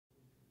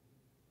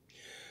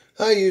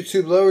Hi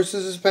YouTube lovers,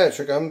 this is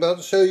Patrick. I'm about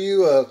to show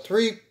you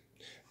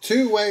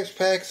two wax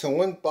packs and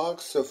one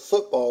box of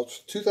football,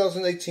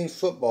 2018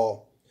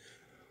 football.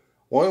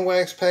 One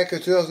wax pack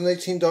of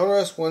 2018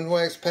 Donruss, one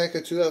wax pack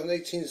of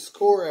 2018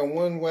 Score, and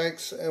one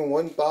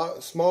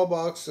small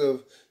box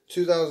of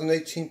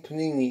 2018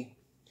 Panini.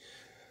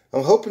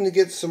 I'm hoping to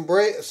get some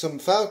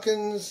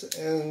Falcons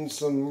and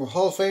some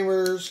Hall of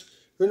Famers.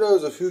 Who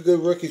knows, a few good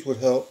rookies would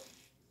help.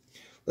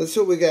 Let's see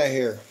what we got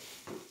here.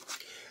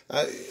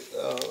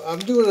 I'm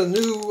doing a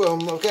new,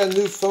 I've got a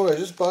new phone. I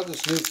just bought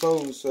this new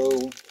phone, so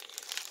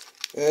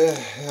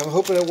I'm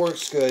hoping it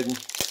works good.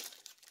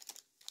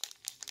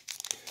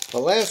 My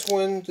last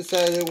one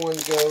decided I wanted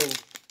to go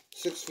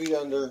 6 feet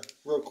under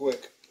real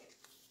quick.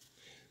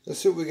 Let's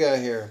see what we got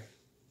here.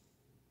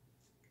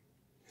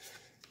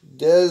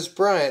 Des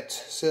Bryant.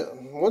 So,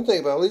 one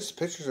thing about, at least the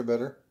pictures are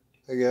better,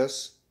 I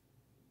guess.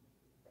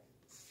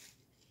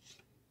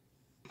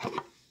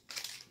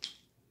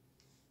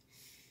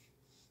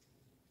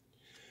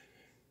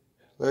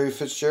 Larry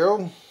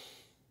Fitzgerald.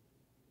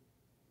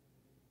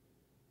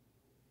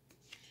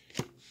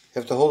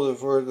 Have to hold it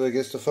for it, I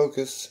guess, to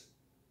focus.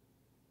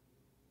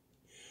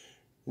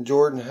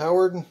 Jordan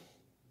Howard.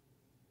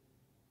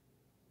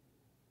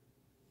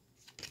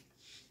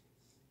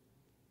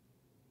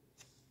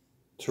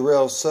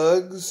 Terrell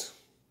Suggs.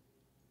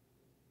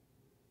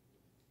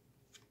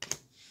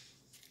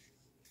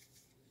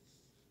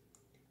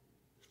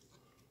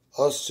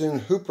 Austin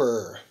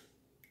Hooper.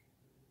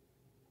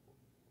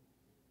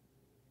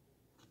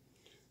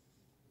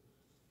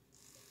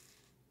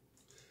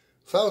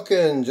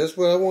 Falcon, just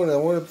what I wanted. I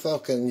wanted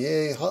Falcon.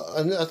 Yay. I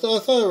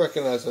thought I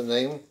recognized the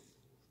name.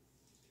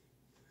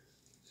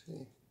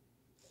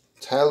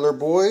 Tyler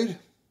Boyd.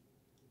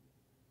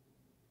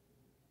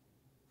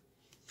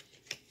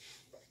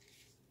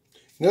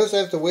 Notice I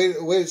have to wait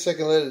a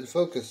second to let it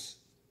focus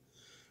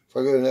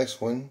before I go to the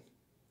next one.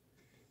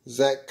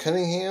 Zach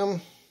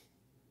Cunningham.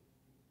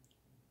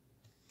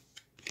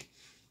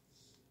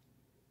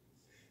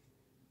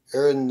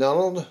 Aaron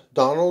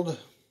Donald.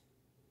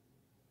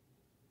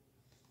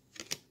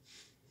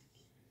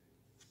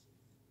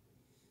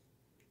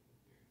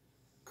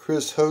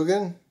 Chris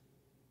Hogan.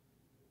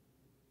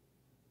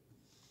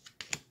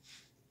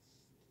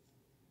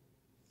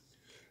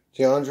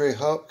 DeAndre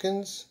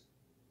Hopkins.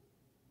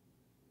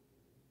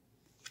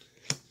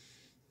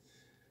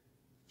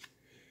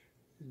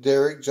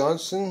 Derek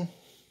Johnson.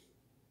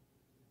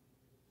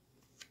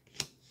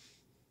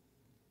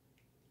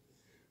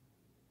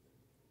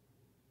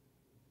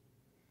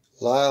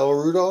 Lyle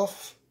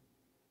Rudolph.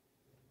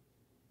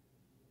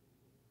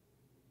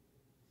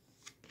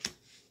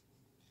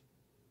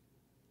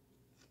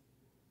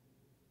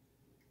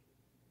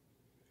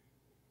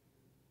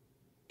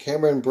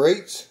 Cameron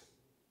Brate.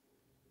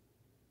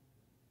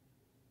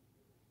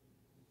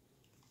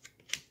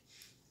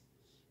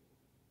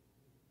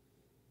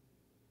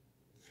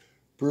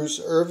 Bruce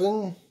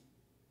Irvin.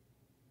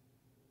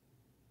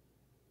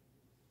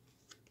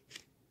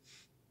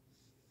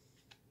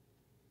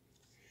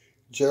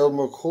 Gerald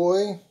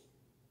McCoy.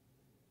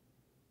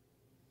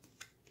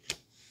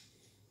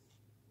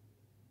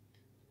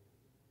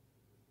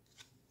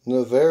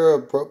 Navarra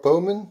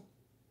Bowman.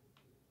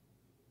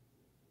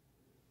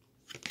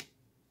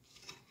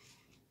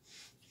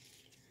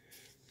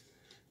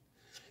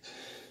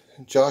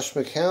 Josh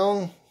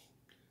McCown.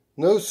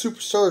 No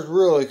superstars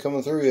really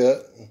coming through yet.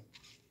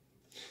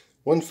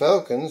 One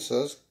Falcon,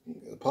 so that's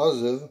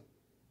positive.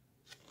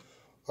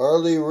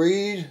 Arlie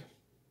Reed.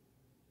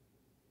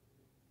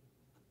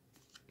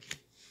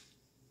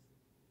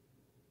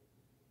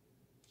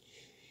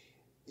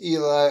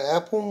 Eli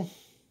Apple.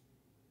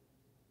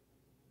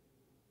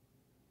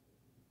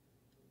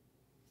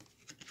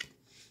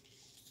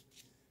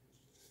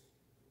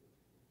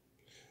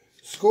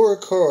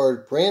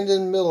 Scorecard,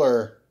 Brandon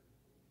Miller.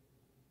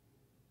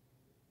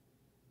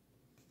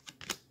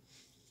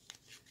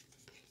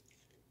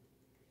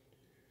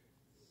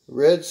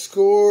 Red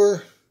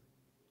Score,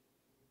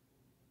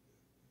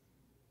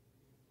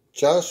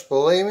 Josh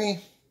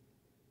Bellamy.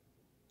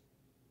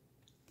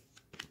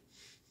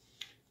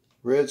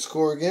 Red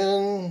Score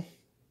again,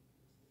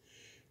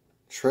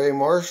 Trey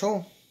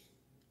Marshall.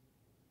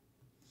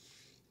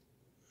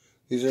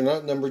 These are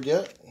not numbered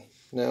yet,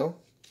 no.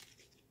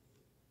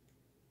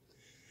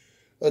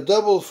 A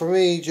double for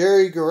me,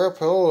 Jerry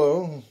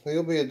Garoppolo.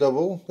 He'll be a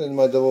double in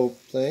my double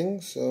thing,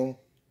 so.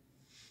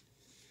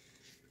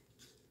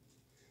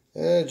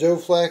 Joe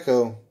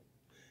Flacco.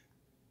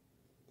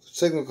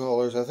 Signal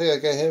callers. I think I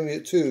got him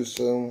yet too,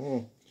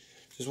 so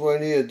just what I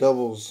needed,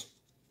 doubles.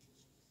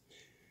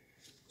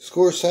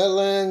 Score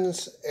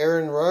sidelines,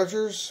 Aaron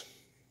Rodgers.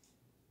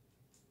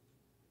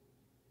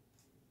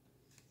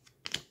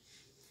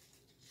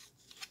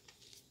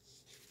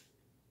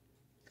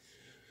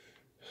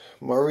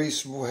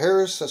 Maurice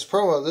Harris. That's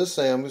probably about this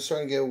thing. I'm just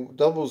starting to get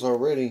doubles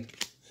already.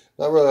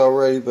 Not really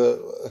already, but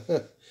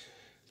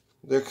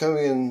they're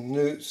coming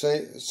in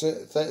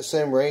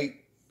same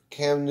rate.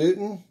 Cam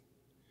Newton,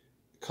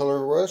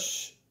 Color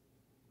Rush,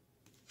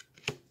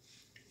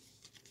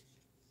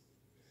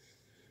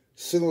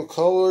 Single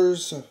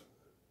colors,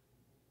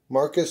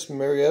 Marcus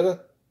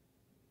Mariota.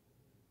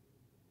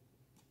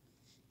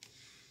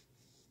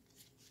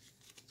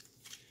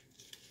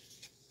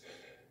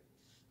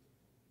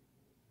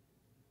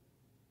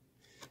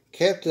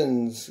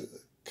 Captains,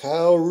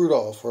 Kyle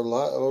Rudolph, or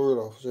Lyle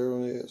Rudolph, whichever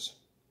one it is.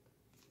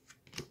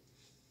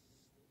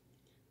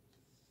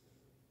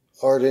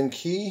 Arden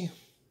Key.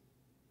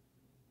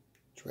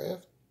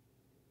 Draft.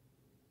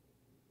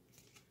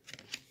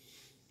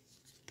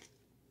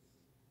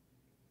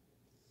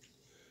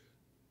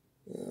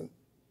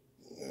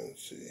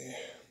 Let's see.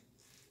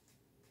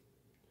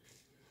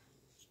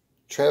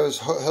 Travis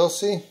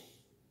Helce.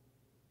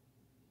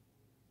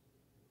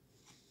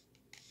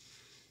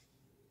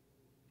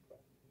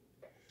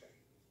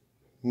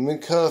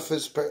 Minka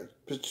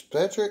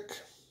Fitzpatrick.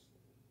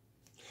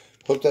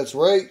 Hope that's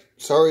right.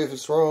 Sorry if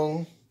it's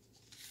wrong.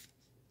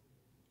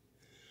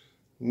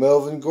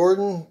 Melvin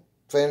Gordon,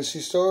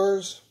 Fantasy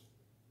Stars.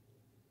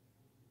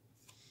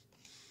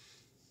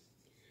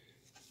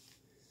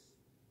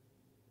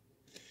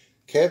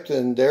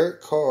 Captain's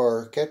Derek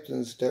Carr.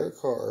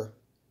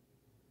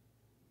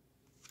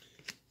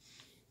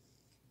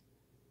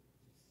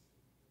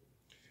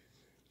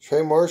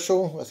 Trey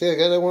Marshall. I think I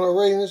got that one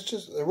already, and it's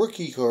just a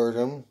rookie card.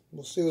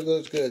 We'll see what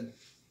that's good.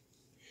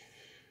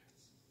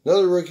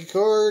 Another rookie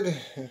card.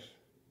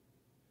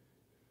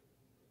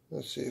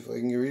 Let's see if I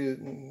can read it.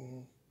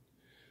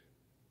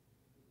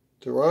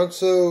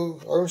 Toronto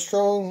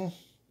Armstrong.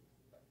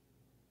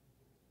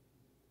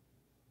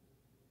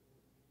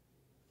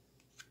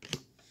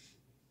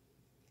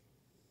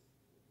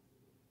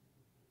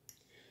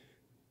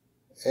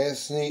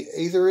 Anthony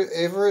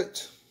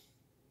Everett.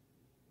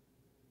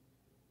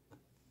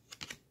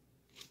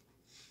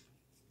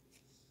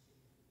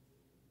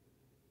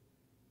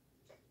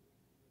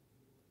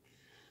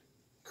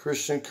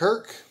 Christian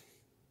Kirk.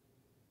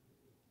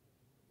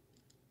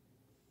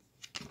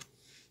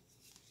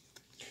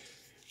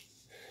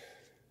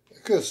 I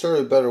could have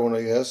started a better one,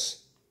 I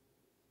guess.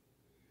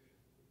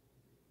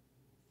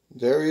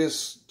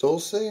 Darius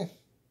Dulce.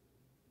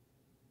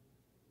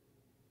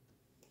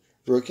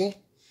 Rookie.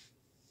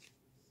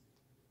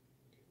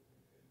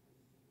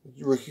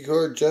 Rookie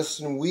card,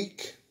 Justin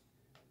Week.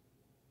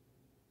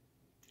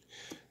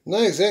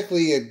 Not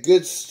exactly a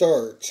good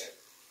start.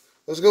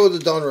 Let's go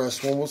with the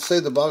Donruss one. We'll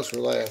save the box for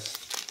last.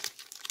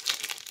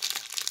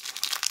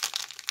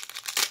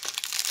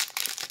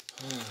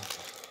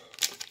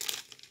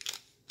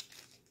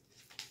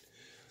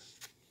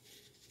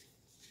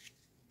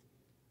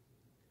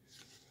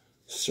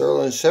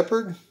 Sterling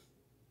Shepard.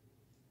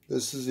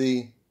 This is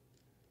the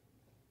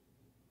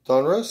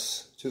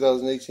Donruss,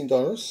 2018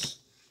 Donruss.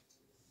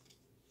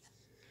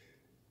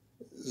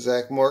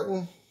 Zach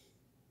Martin.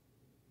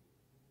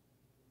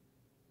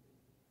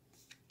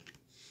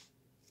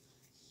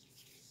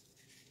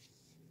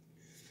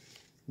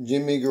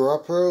 Jimmy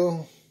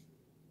Garoppolo.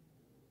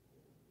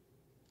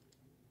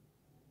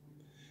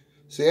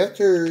 See,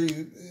 after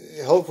you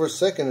hold for a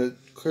second,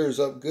 it clears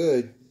up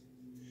good.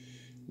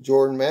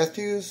 Jordan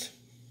Matthews.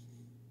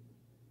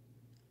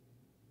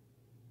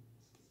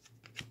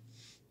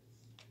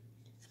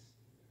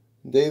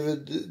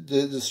 David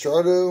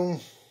Destrato.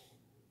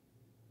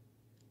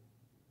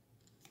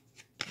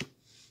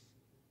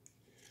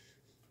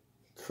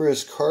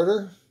 Chris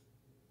Carter.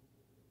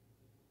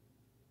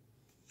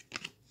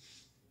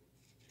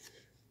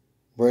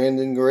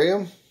 Brandon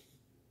Graham.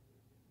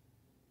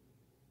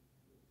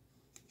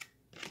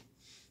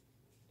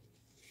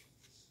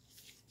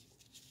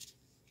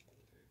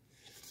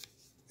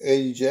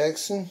 Eddie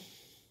Jackson.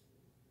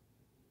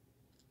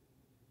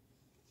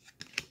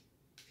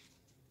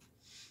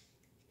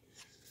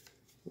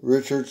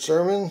 Richard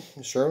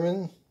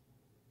Sherman.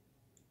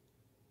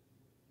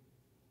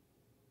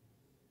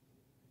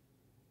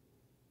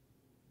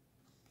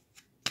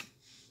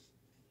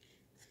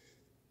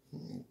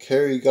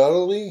 Kerry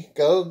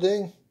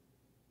Galladay.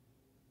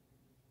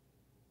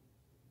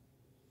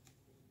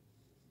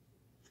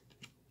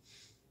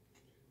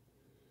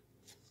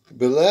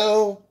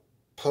 Bilal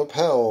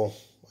Powell,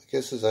 I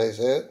guess is how you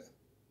say it.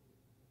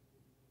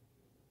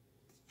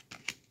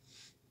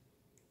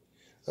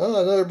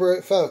 Oh, another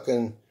Bright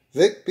Falcon.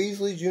 Vic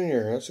Beasley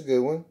Jr. That's a good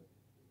one.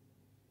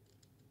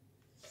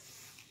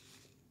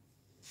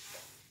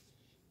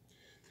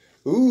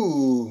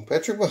 Ooh,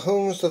 Patrick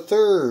Mahomes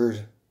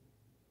III.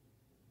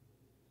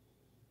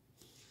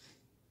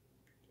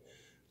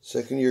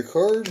 Second year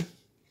card.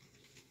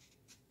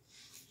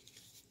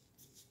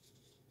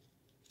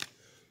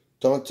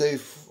 Dante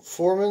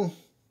Foreman.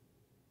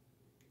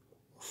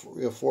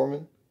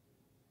 Foreman.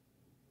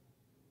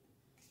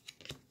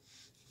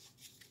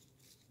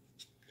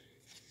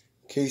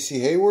 Casey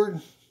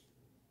Hayward.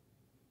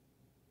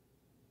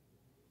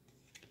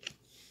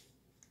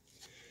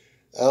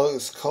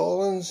 Alex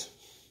Collins.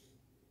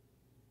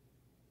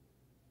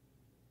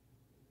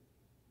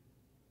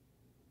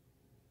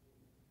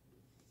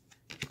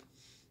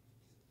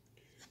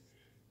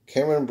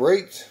 Cameron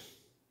Brate.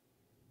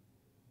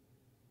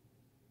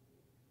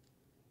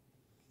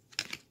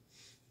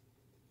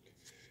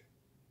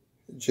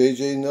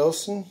 J.J.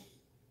 Nelson.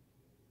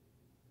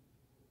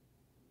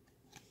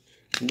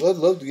 I'd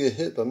love to get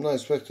hit, but I'm not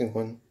expecting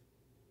one.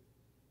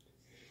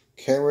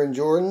 Cameron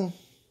Jordan.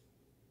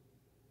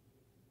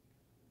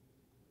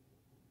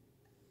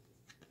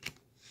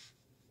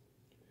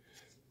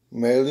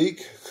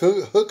 Malik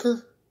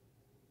Hooker.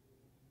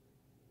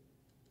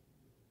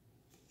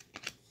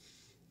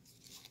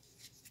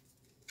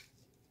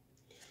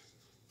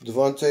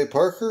 Devontae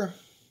Parker.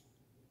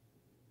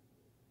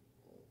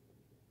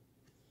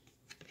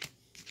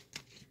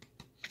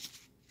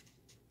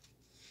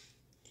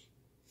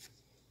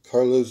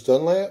 Carlos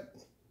Dunlap.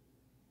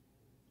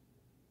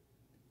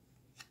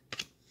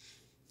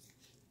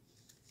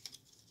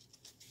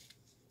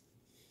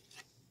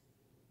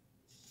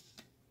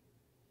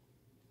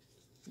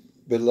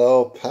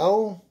 Bilal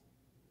Powell.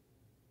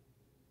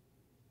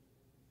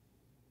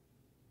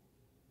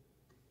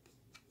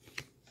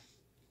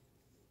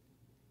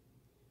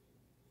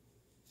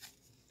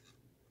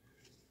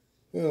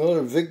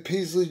 Another Vic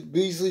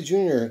Beasley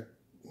Jr.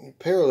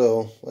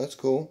 parallel. That's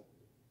cool.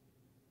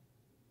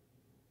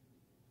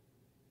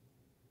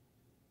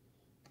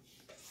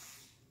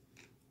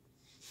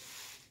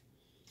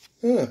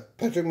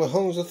 Patrick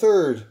Mahomes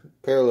III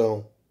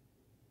parallel.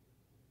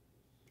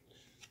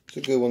 It's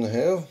a good one to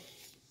have.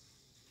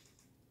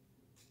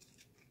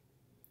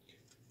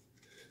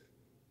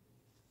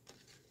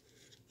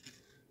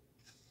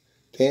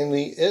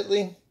 Stanley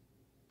Italy.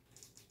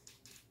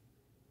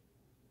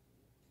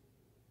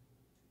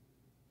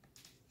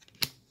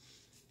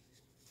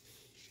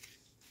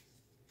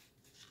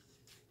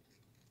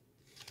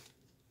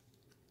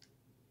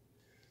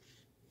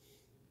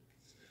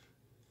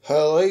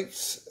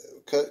 Highlights,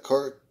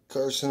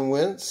 Carson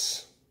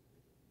Wentz.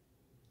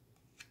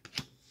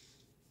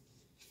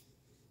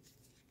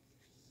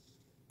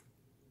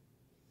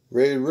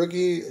 Rated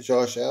rookie,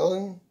 Josh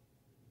Allen.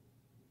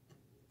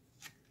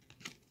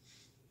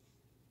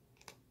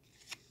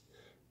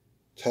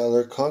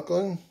 Tyler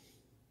Conklin.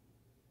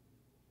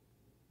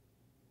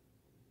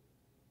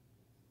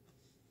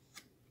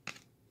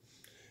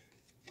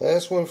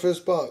 Last one for this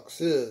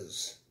box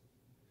is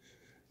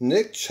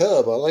Nick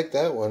Chubb. I like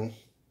that one.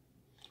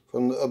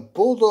 From a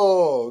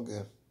Bulldog.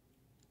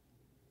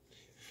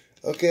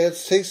 Okay,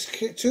 let's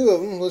take two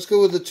of them. Let's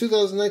go with the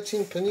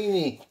 2019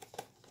 Panini.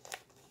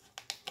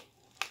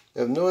 I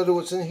have no idea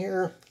what's in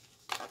here.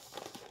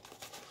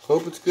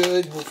 Hope it's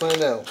good. We'll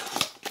find out.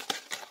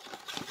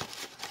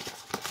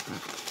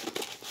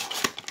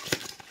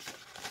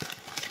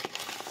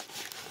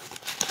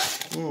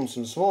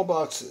 Some small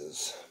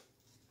boxes.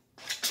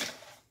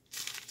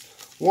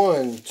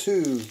 1,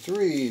 2,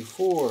 3,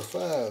 4,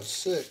 5,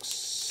 6,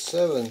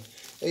 7,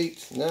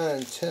 8,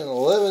 9, 10,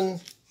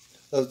 11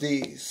 of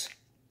these.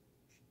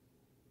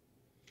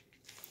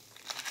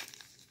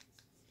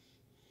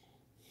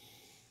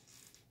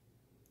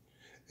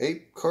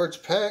 Eight cards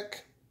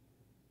pack.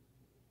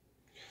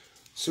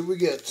 So we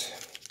get.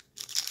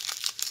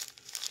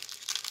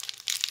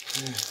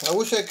 I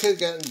wish I could have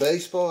gotten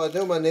baseball. I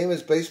know my name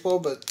is baseball,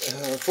 but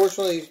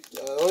unfortunately,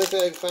 the only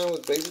thing I could find was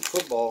basic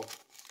football.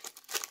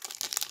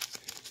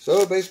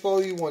 So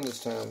baseball, you won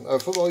this time.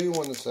 Football, you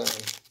won this time.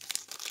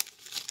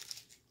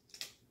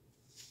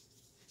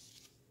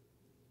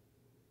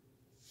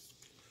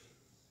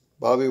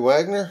 Bobby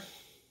Wagner.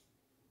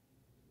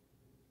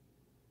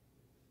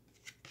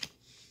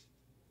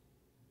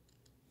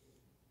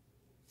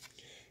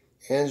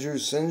 Andrew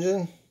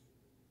St.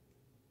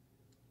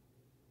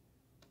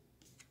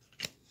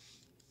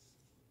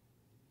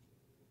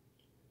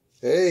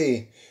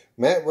 Hey,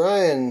 Matt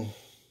Ryan.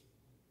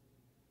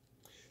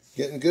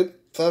 Getting good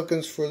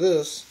Falcons for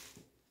this.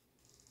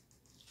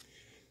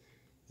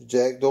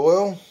 Jack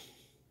Doyle.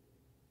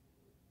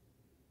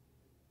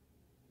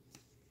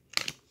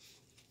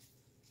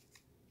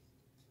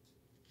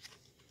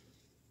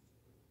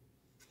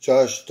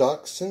 Josh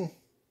Doxson.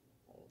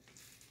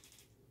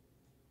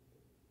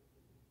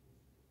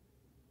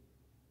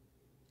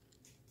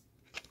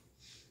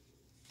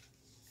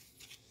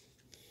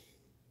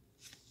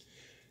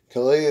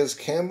 Calais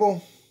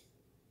Campbell.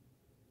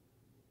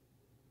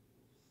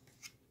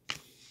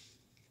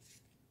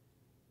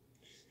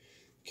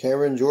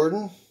 Cameron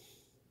Jordan.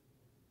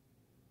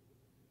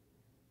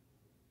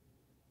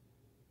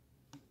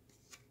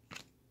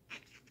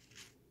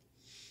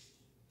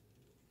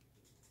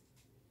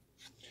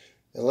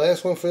 And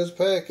last one for this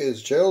pack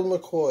is Gerald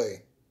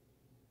McCoy.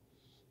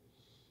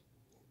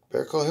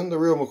 Better call him the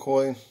real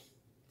McCoy.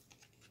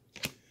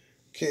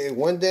 Okay,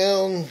 one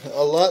down,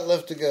 a lot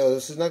left to go.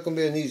 This is not going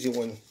to be an easy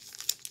one.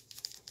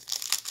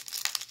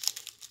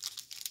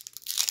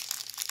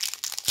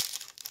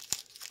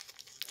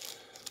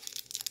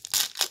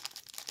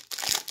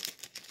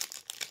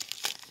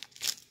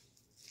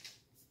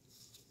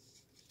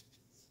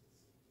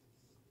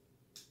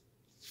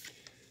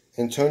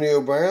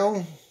 Antonio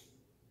Brown.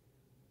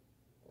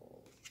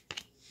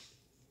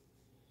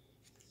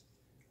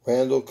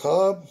 Randall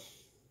Cobb.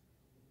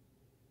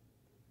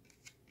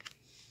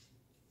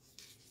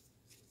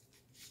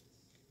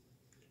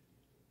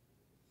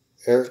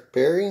 Eric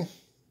Berry.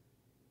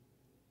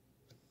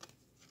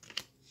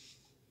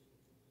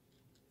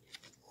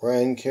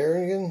 Ryan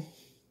Kerrigan,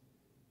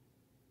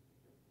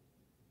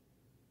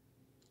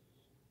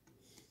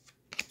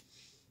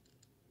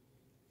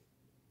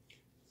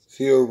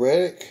 Theo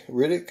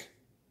Riddick,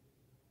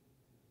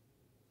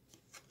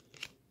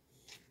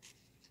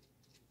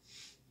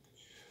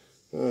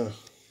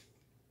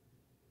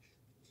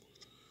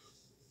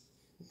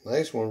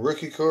 nice one.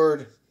 Rookie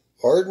card,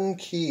 Arden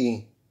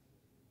Key.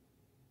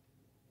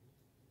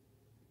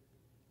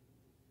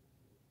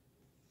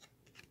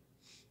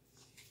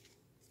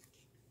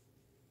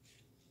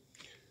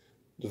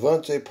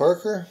 Devontae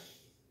Parker.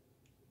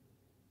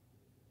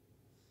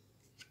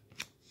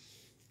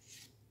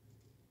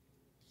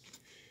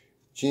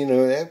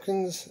 Geno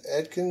Atkins.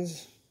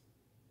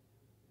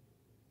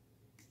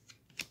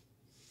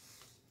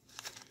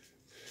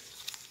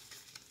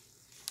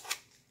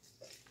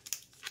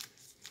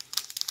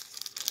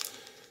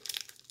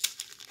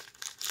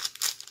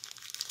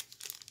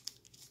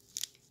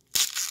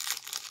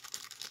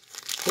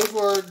 So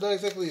far, not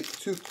exactly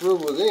too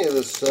thrilled with any of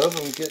this stuff.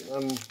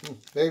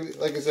 Maybe,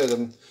 like I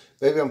said,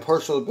 maybe I'm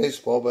partial to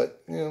baseball,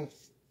 but you know.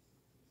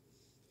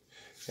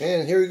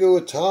 And here we go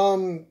with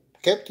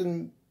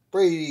Captain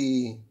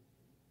Brady.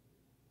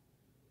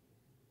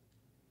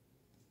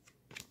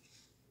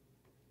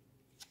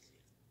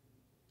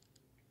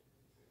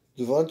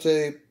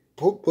 Devontae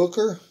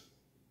Booker.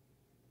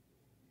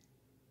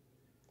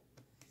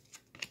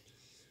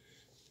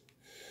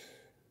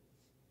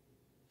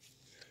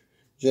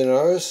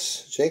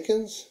 Janoris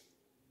Jenkins.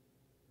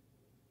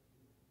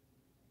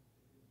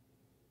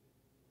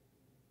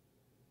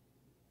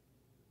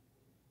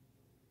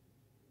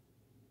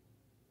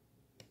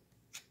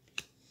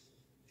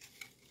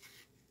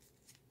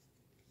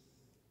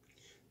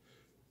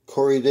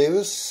 Corey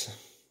Davis.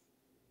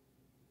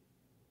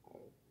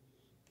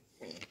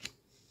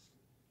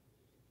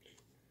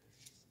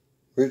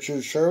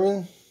 Richard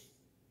Sherman.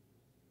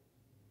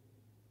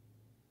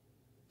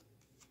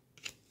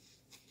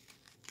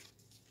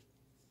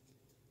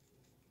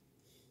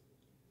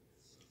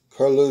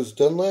 Carlos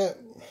Dunlap.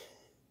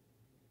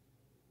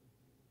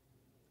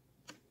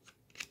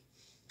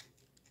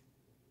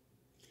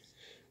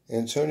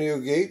 Antonio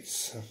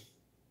Gates.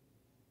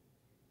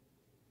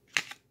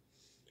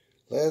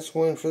 Last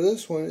one for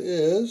this one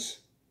is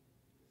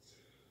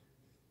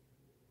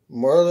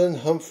Marlon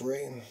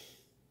Humphrey.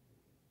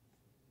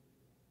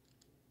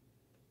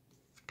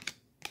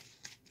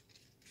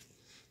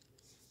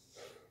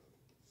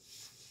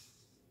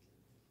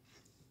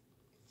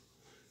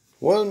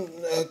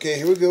 Okay,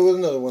 here we go with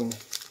another one.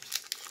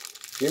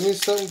 Give me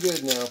something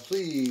good now,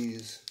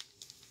 please.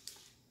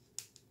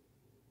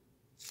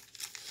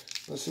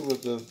 Let's see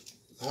what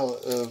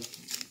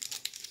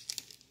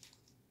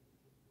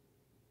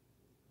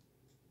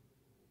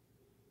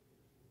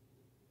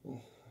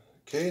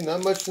okay,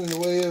 not much in the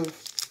way of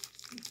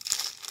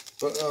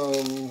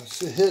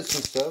hits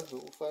and stuff,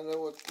 but we'll find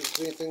out if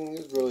anything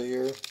is really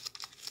here.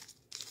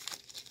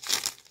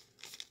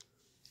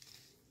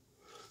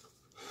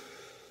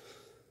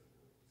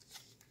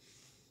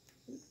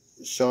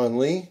 Sean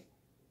Lee.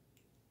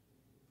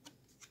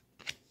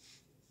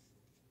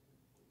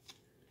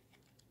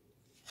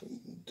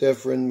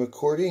 Devin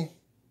McCourty.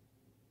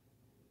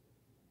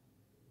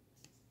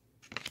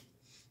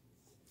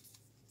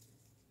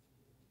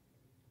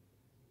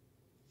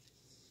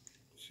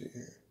 Let's see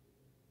here.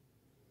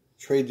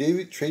 Trey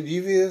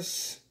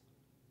Devious.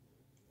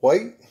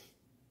 White.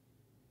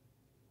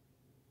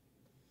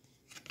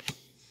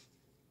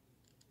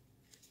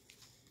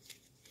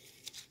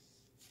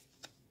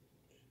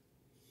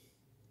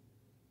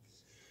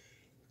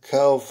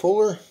 Kyle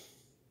Fuller.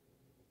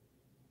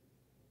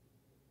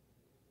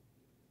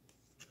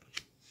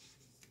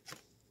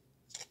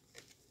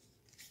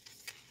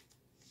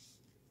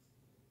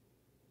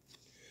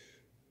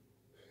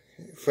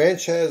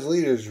 Franchise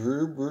leaders,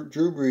 Drew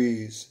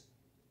Brees.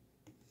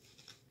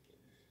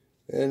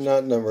 And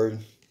not numbered.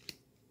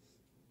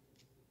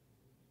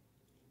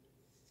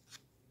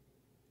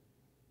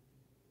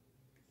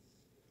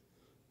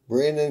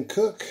 Brandon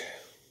Cook.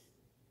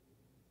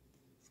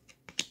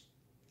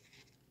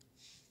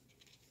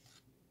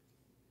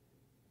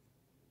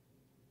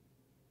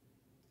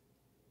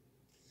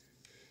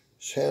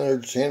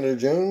 Chandler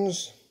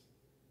Jones.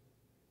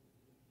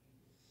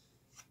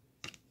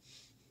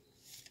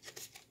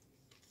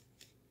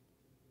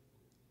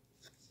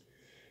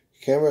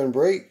 Cameron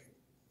Brate.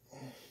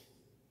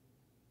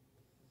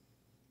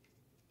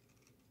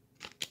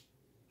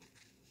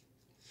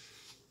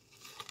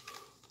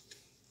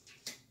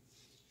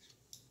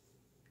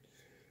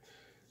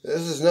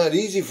 This is not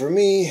easy for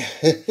me.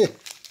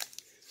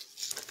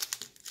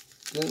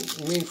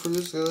 Didn't mean for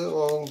this to go that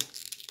long.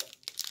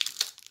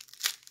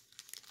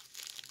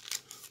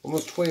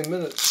 Almost 20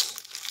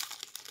 minutes.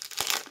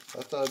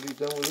 I thought I'd be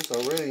done with this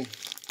already.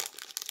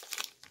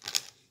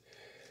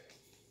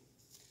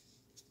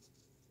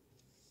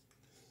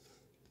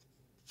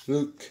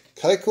 Luke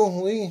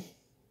Kuechly.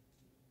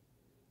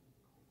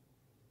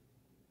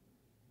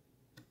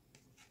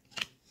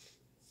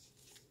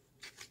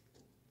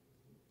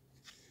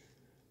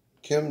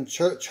 Kim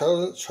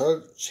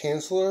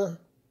Chancellor.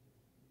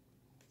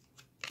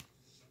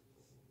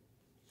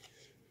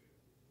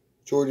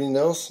 Jordy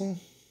Nelson.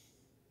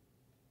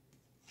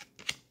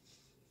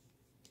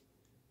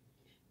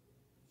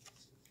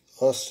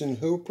 Austin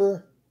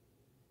Hooper.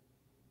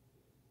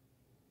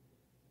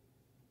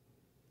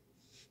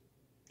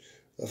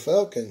 A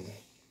Falcon.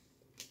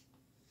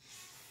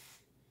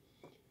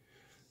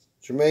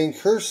 Jermaine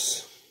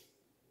Kearse.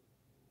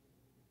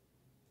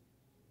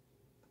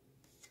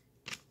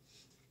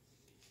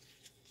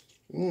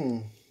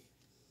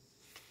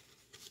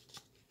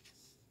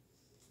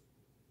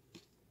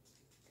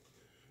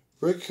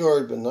 Rookie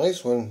card, but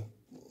nice one.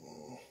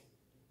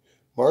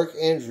 Mark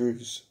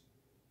Andrews.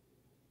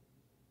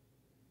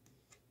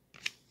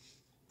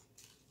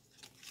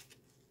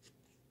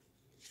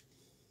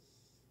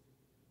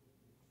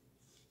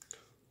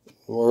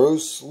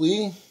 Morose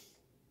Lee.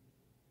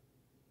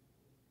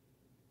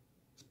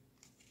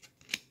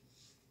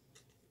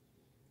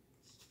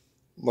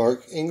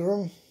 Mark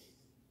Ingram.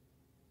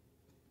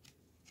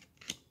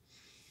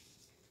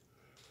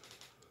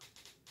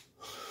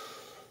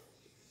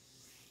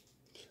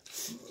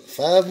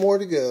 Five more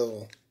to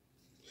go.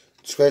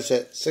 Scratch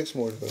that. 6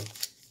 more to go.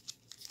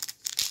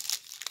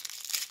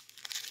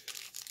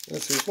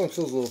 Let's see. This one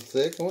feels a little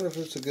thick. I wonder if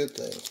it's a good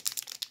thing.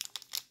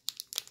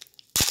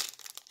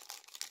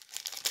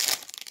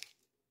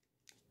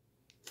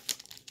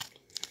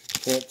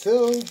 Can't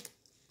tell.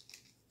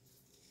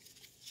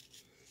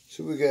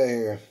 See what we got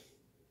here.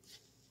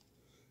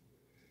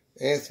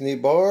 Anthony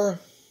Barr.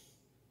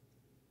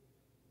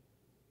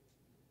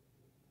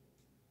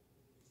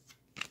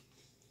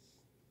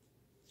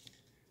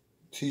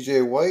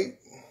 TJ White.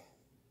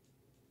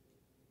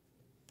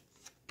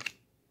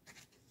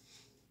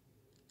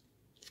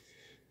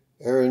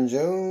 Aaron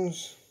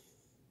Jones.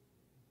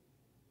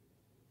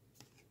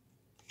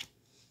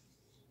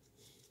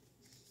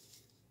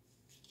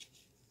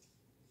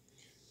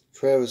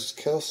 Travis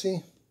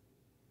Kelce.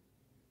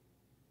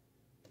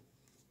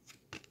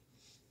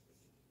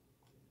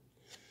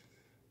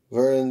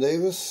 Vernon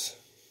Davis.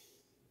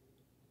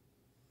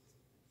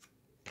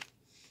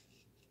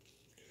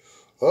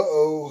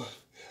 Uh-oh.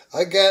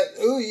 I got,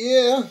 oh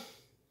yeah.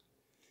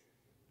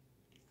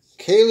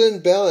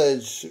 Kalen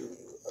Ballage.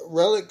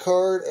 Relic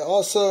card.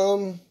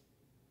 Awesome.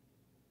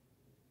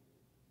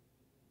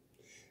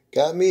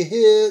 Got me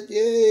hit.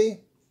 Yay.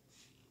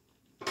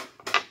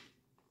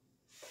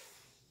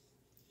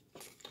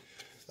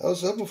 I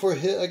was hoping for a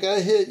hit. I got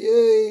a hit.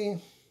 Yay.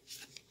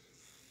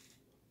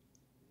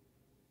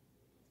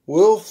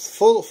 Will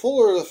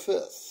Fuller the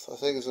 5th, I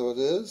think is what it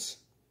is.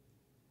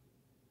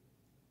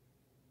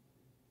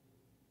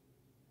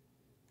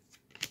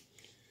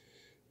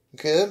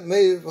 Okay, that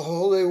made the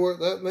whole day work.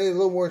 That made it a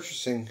little more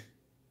interesting.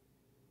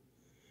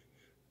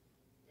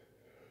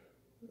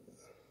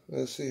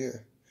 Let's see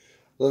here.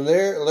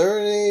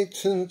 Laramie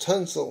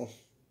Tunsil.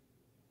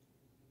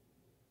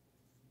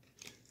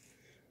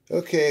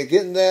 Okay,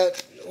 getting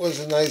that was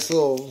a nice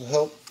little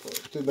help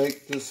to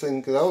make this thing,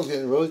 because I was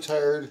getting really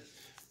tired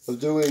of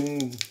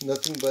doing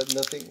nothing but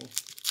nothing.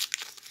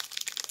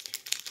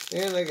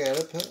 And I got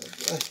a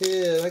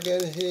hit. I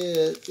got a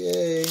hit.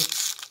 Yay.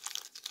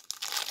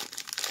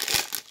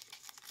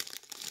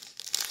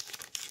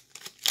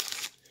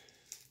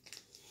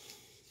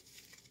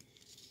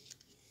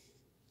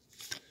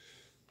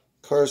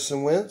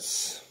 Carson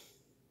Wentz.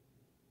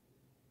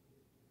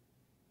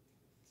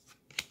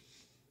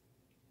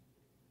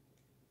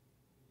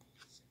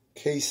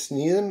 Case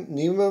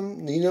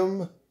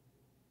Needham.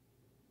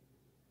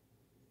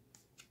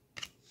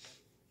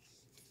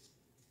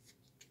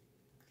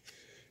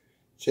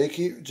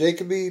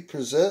 Jacoby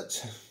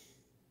Brissett.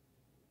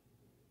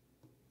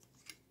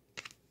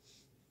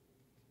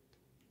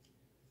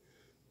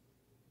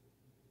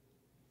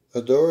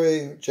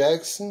 Adoree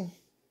Jackson.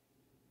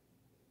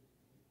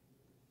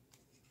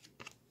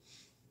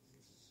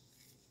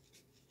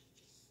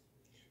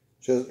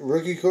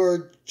 Rookie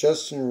card,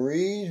 Justin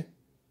Reed.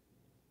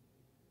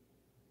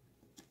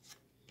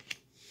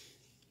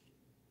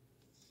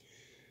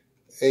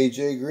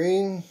 AJ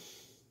Green.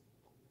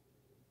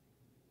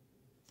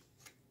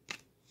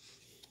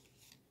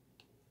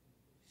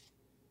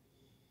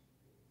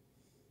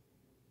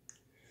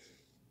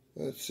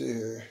 Let's see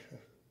here.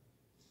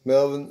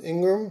 Melvin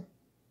Ingram.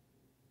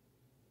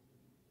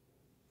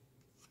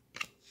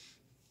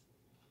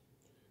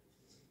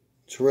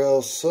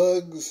 Terrell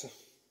Suggs.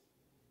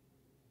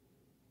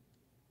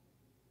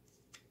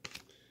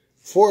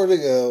 4 to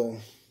go.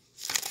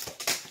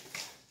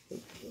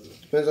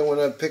 Depends on when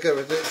I pick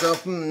everything,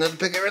 drop them, and then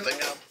pick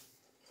everything up.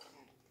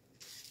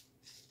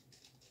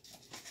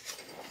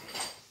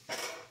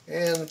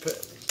 And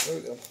there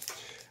we go.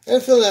 I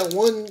feel that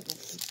one.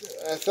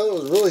 I felt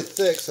it was really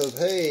thick, so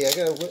hey, I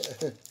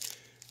gotta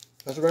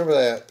have to remember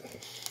that.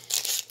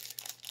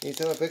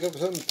 Anytime I pick up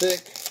something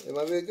thick, it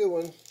might be a good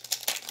one.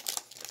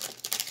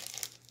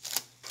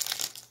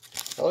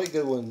 I like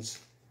good ones.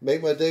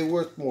 Make my day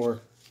worth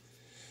more.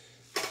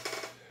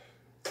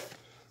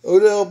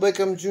 Odell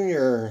Beckham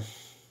Jr.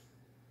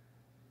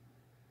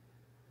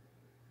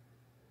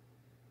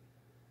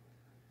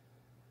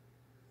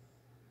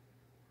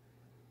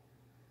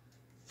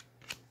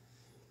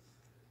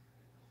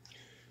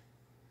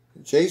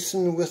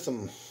 Jason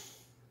Witten.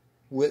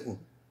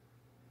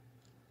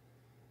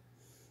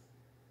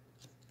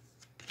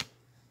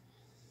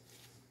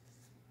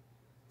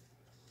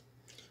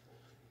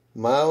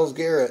 Myles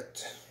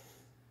Garrett.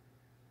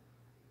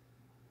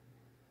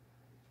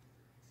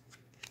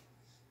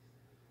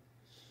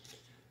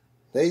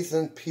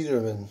 Nathan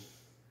Peterman.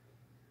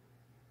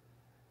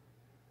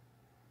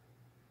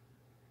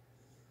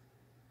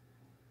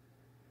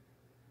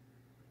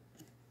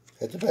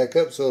 Had to back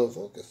up so it'll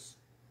focus.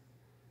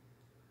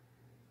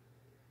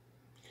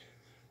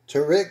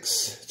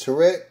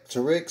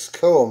 Tariq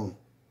Cohen.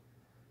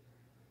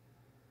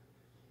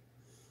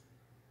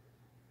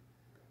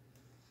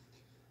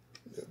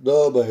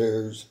 The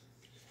Bears.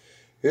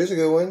 Here's a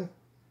good one.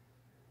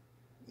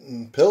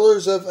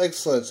 Pillars of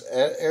Excellence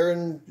at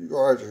Aaron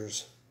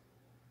Rodgers.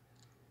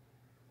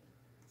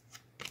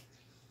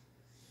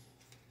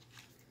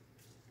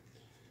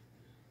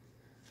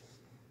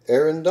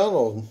 Aaron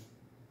Donald.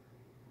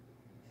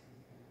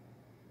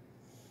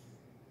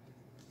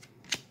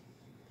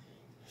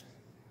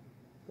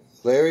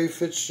 Larry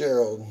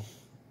Fitzgerald.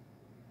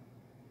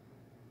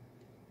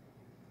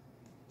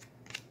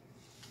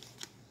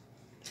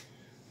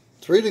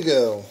 Three to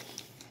go.